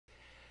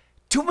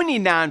Too many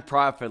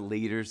nonprofit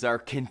leaders are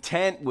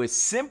content with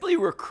simply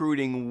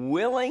recruiting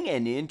willing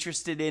and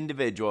interested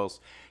individuals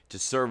to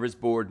serve as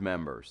board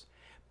members.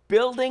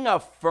 Building a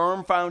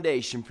firm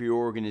foundation for your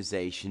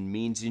organization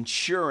means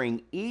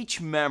ensuring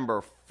each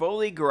member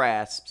fully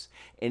grasps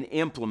and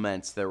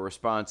implements their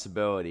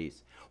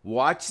responsibilities.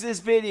 Watch this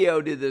video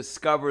to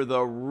discover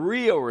the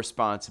real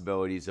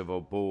responsibilities of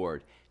a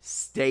board.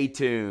 Stay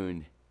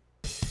tuned.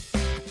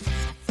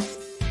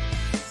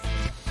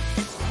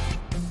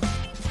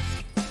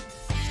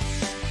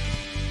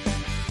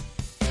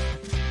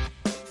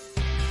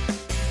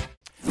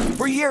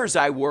 For years,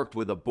 I worked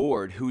with a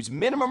board whose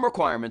minimum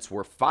requirements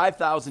were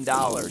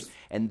 $5,000,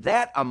 and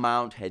that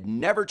amount had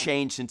never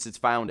changed since its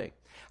founding.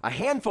 A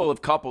handful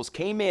of couples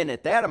came in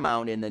at that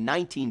amount in the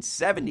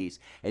 1970s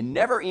and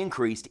never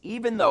increased,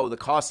 even though the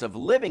cost of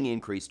living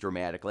increased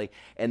dramatically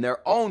and their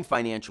own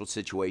financial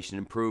situation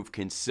improved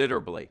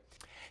considerably.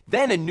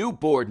 Then a new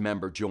board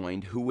member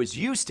joined who was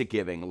used to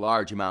giving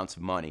large amounts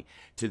of money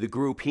to the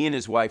group he and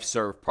his wife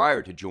served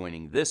prior to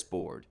joining this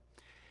board.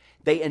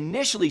 They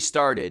initially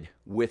started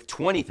with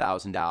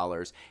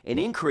 $20,000 and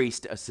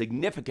increased a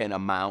significant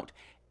amount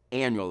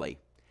annually.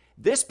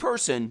 This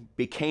person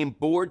became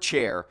board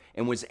chair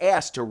and was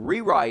asked to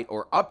rewrite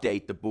or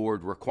update the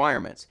board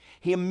requirements.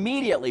 He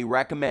immediately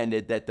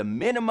recommended that the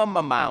minimum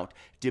amount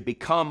to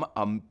become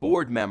a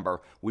board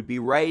member would be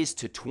raised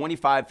to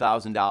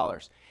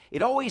 $25,000.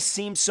 It always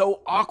seems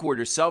so awkward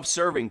or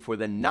self-serving for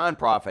the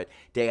nonprofit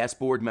to ask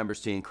board members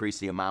to increase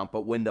the amount,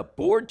 but when the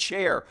board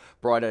chair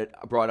brought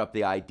up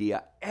the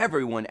idea,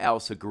 everyone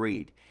else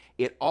agreed.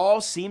 It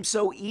all seemed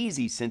so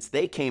easy since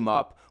they came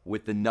up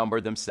with the number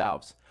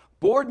themselves.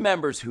 Board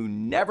members who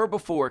never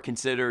before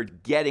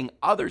considered getting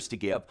others to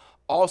give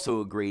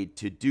also agreed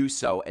to do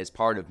so as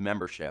part of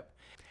membership.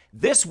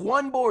 This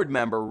one board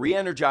member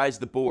re-energized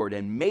the board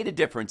and made a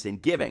difference in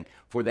giving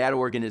for that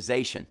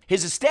organization.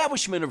 His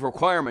establishment of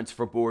requirements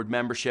for board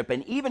membership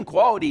and even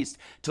qualities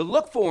to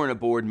look for in a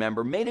board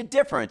member made a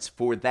difference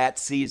for that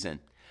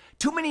season.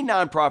 Too many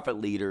nonprofit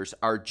leaders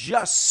are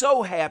just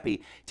so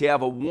happy to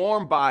have a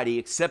warm body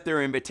accept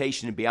their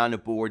invitation to be on the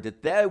board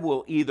that they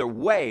will either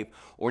waive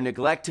or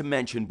neglect to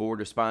mention board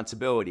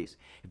responsibilities.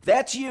 If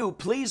that's you,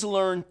 please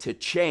learn to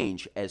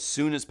change as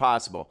soon as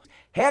possible.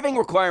 Having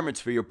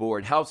requirements for your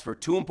board helps for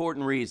two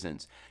important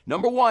reasons.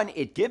 Number one,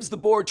 it gives the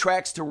board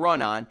tracks to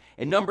run on,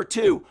 and number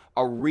two,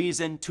 a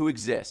reason to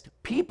exist.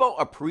 People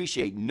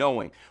appreciate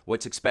knowing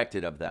what's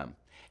expected of them.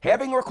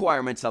 Having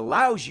requirements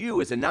allows you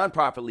as a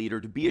nonprofit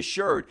leader to be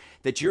assured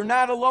that you're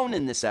not alone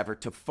in this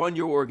effort to fund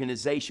your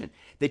organization,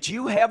 that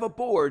you have a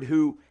board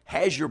who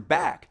has your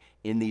back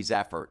in these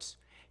efforts.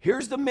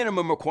 Here's the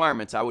minimum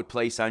requirements I would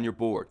place on your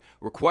board.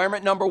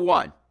 Requirement number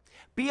one,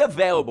 be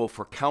available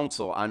for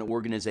counsel on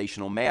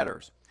organizational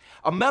matters.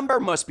 A member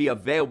must be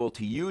available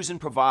to use and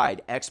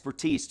provide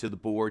expertise to the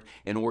board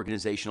and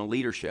organizational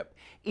leadership.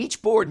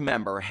 Each board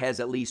member has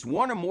at least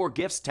one or more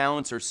gifts,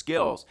 talents, or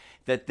skills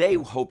that they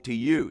hope to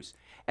use.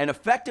 An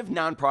effective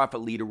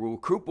nonprofit leader will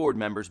recruit board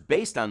members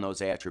based on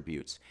those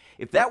attributes.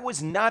 If that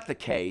was not the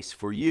case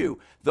for you,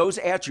 those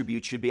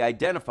attributes should be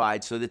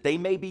identified so that they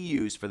may be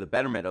used for the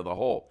betterment of the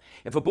whole.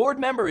 If a board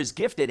member is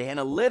gifted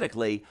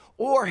analytically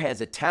or has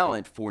a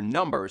talent for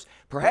numbers,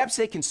 perhaps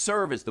they can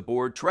serve as the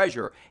board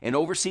treasurer and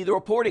oversee the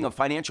reporting of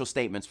financial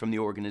statements from the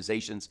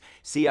organization's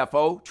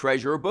CFO,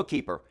 treasurer, or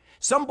bookkeeper.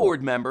 Some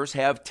board members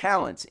have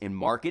talents in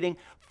marketing,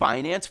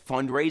 finance,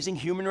 fundraising,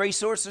 human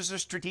resources, or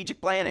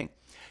strategic planning.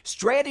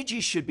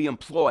 Strategies should be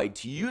employed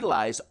to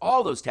utilize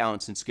all those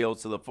talents and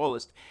skills to the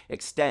fullest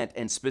extent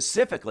and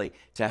specifically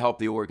to help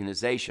the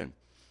organization.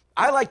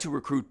 I like to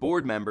recruit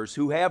board members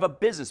who have a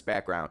business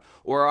background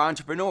or are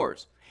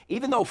entrepreneurs.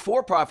 Even though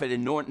for-profit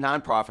and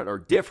nonprofit are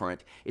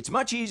different, it's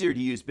much easier to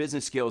use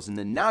business skills in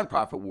the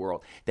nonprofit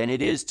world than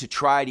it is to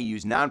try to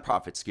use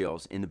nonprofit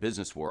skills in the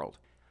business world.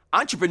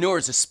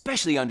 Entrepreneurs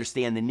especially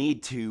understand the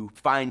need to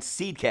find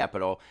seed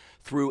capital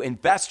through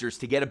investors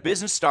to get a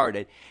business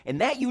started, and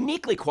that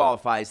uniquely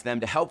qualifies them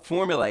to help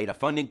formulate a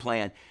funding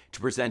plan to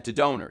present to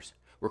donors.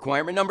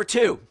 Requirement number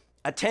two,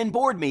 attend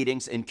board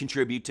meetings and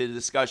contribute to the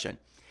discussion.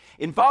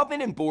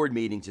 Involvement in board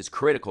meetings is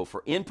critical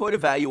for input,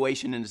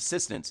 evaluation, and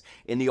assistance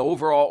in the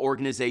overall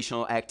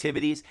organizational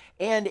activities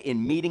and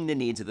in meeting the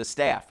needs of the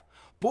staff.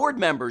 Board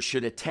members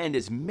should attend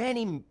as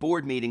many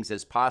board meetings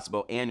as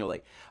possible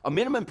annually. A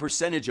minimum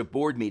percentage of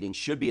board meetings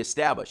should be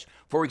established.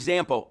 For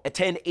example,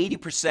 attend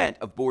 80%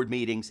 of board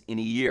meetings in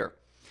a year.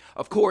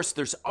 Of course,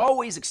 there's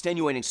always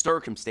extenuating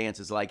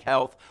circumstances like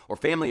health or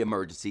family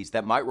emergencies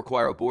that might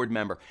require a board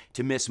member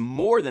to miss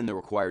more than the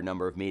required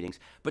number of meetings,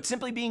 but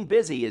simply being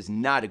busy is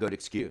not a good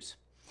excuse.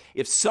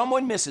 If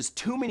someone misses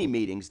too many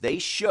meetings, they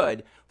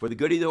should, for the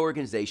good of the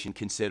organization,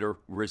 consider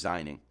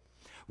resigning.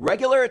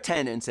 Regular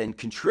attendance and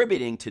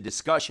contributing to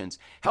discussions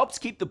helps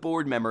keep the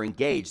board member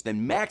engaged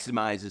and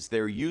maximizes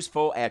their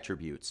useful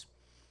attributes.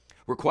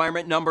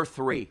 Requirement number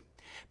three,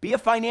 be a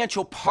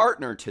financial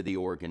partner to the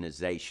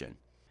organization.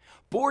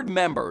 Board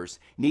members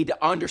need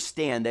to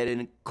understand that in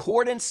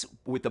accordance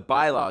with the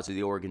bylaws of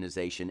the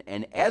organization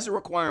and as a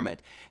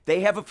requirement, they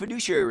have a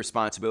fiduciary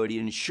responsibility to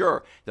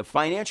ensure the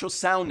financial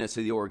soundness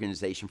of the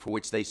organization for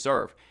which they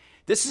serve.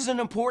 This is an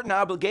important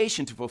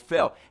obligation to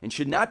fulfill and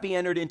should not be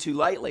entered into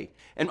lightly.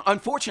 And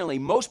unfortunately,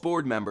 most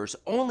board members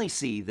only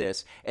see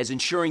this as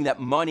ensuring that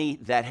money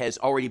that has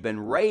already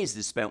been raised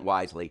is spent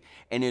wisely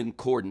and in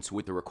accordance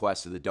with the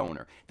request of the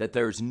donor, that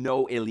there's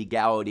no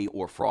illegality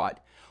or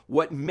fraud.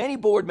 What many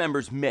board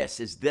members miss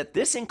is that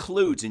this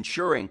includes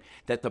ensuring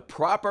that the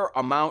proper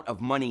amount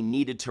of money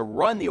needed to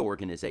run the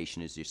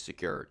organization is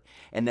secured,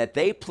 and that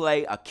they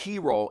play a key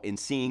role in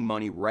seeing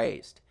money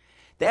raised.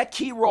 That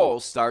key role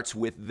starts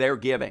with their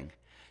giving.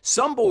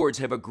 Some boards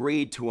have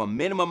agreed to a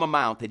minimum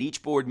amount that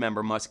each board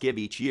member must give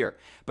each year,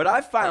 but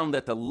I've found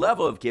that the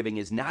level of giving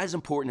is not as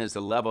important as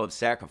the level of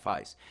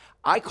sacrifice.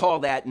 I call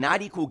that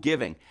not equal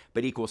giving,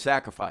 but equal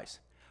sacrifice.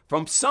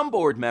 From some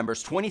board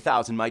members,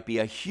 $20,000 might be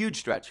a huge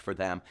stretch for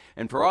them,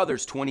 and for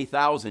others,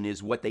 $20,000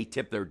 is what they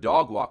tip their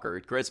dog walker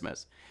at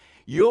Christmas.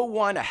 You'll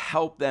want to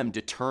help them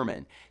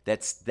determine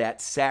that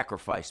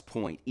sacrifice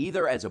point,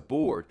 either as a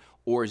board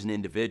or as an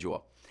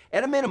individual.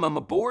 At a minimum,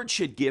 a board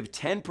should give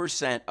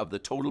 10% of the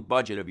total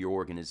budget of your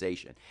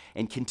organization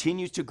and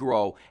continues to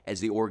grow as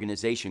the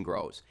organization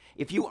grows.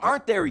 If you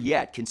aren't there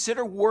yet,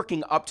 consider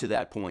working up to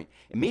that point.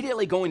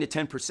 Immediately going to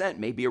 10%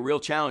 may be a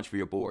real challenge for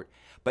your board.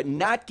 But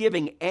not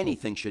giving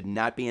anything should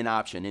not be an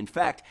option. In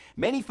fact,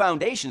 many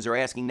foundations are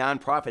asking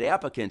nonprofit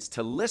applicants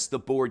to list the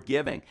board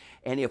giving.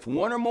 And if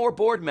one or more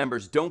board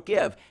members don't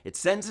give, it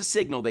sends a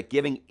signal that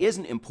giving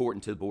isn't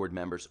important to the board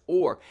members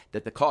or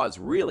that the cause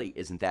really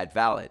isn't that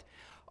valid.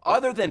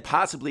 Other than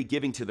possibly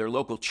giving to their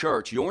local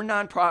church, your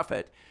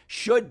nonprofit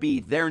should be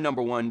their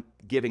number one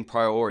giving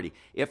priority.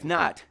 If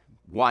not,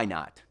 why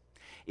not?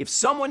 If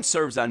someone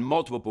serves on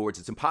multiple boards,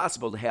 it's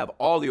impossible to have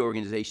all the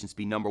organizations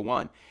be number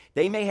one.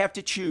 They may have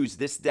to choose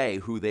this day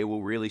who they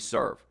will really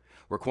serve.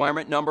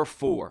 Requirement number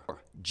 4,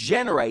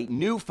 generate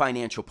new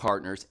financial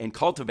partners and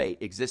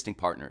cultivate existing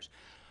partners.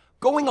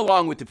 Going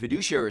along with the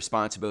fiduciary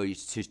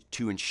responsibilities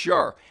to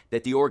ensure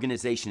that the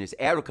organization is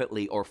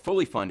adequately or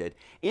fully funded,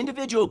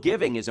 individual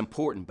giving is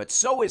important, but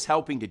so is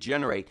helping to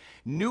generate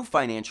new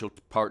financial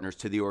partners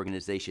to the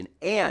organization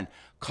and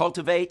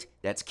cultivate,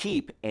 that's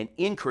keep, and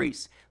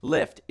increase,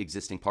 lift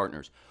existing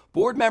partners.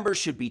 Board members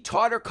should be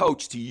taught or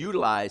coached to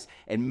utilize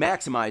and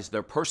maximize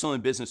their personal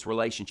and business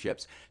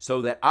relationships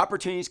so that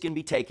opportunities can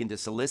be taken to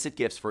solicit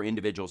gifts for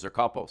individuals or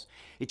couples.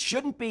 It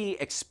shouldn't be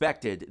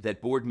expected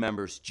that board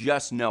members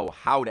just know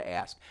how to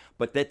ask,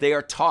 but that they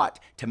are taught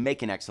to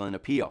make an excellent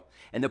appeal.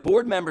 And the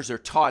board members are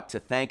taught to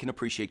thank and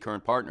appreciate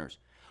current partners.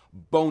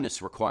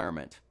 Bonus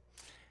requirement.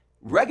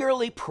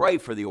 Regularly pray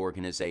for the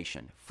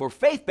organization. For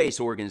faith-based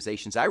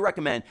organizations, I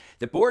recommend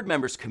that board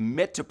members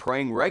commit to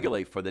praying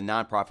regularly for the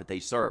nonprofit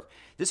they serve.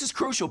 This is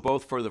crucial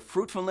both for the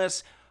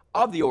fruitfulness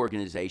of the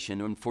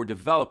organization and for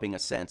developing a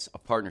sense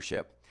of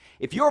partnership.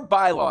 If your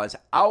bylaws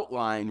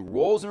outline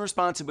roles and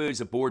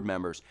responsibilities of board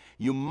members,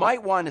 you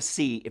might want to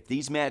see if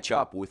these match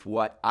up with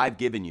what I've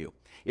given you.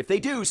 If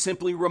they do,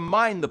 simply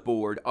remind the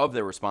board of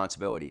their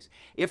responsibilities.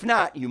 If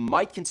not, you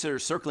might consider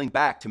circling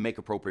back to make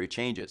appropriate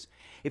changes.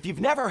 If you've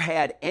never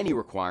had any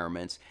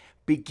requirements,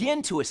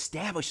 begin to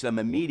establish them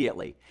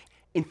immediately.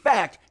 In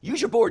fact,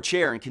 use your board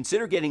chair and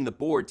consider getting the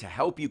board to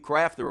help you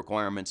craft the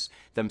requirements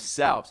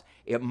themselves.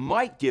 It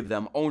might give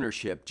them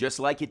ownership, just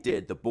like it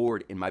did the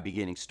board in my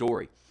beginning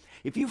story.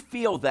 If you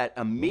feel that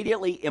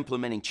immediately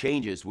implementing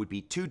changes would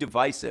be too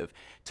divisive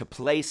to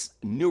place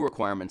new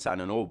requirements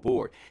on an old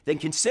board, then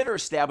consider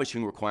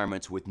establishing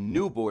requirements with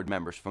new board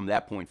members from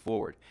that point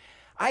forward.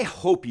 I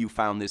hope you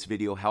found this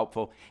video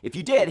helpful. If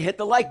you did, hit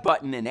the like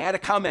button and add a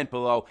comment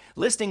below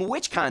listing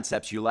which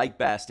concepts you like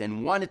best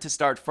and wanted to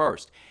start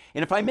first.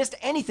 And if I missed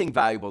anything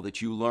valuable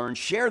that you learned,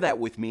 share that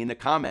with me in the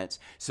comments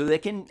so that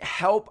it can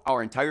help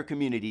our entire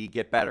community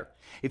get better.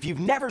 If you've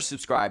never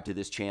subscribed to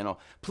this channel,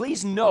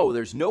 please know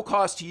there's no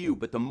cost to you,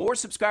 but the more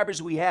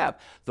subscribers we have,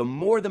 the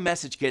more the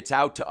message gets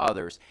out to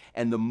others,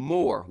 and the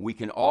more we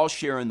can all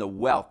share in the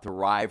wealth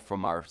derived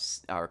from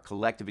our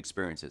collective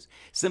experiences.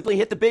 Simply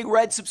hit the big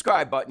red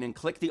subscribe button and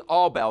click the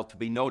all bell to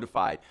be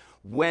notified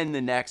when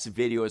the next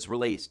video is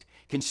released.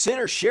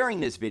 Consider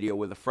sharing this video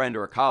with a friend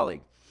or a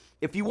colleague.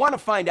 If you want to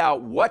find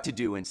out what to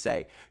do and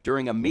say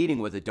during a meeting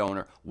with a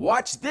donor,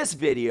 watch this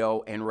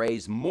video and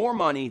raise more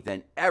money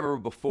than ever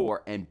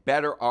before and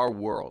better our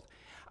world.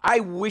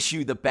 I wish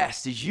you the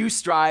best as you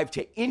strive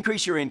to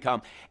increase your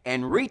income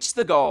and reach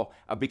the goal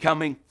of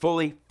becoming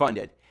fully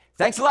funded.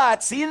 Thanks a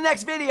lot. See you in the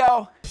next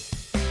video.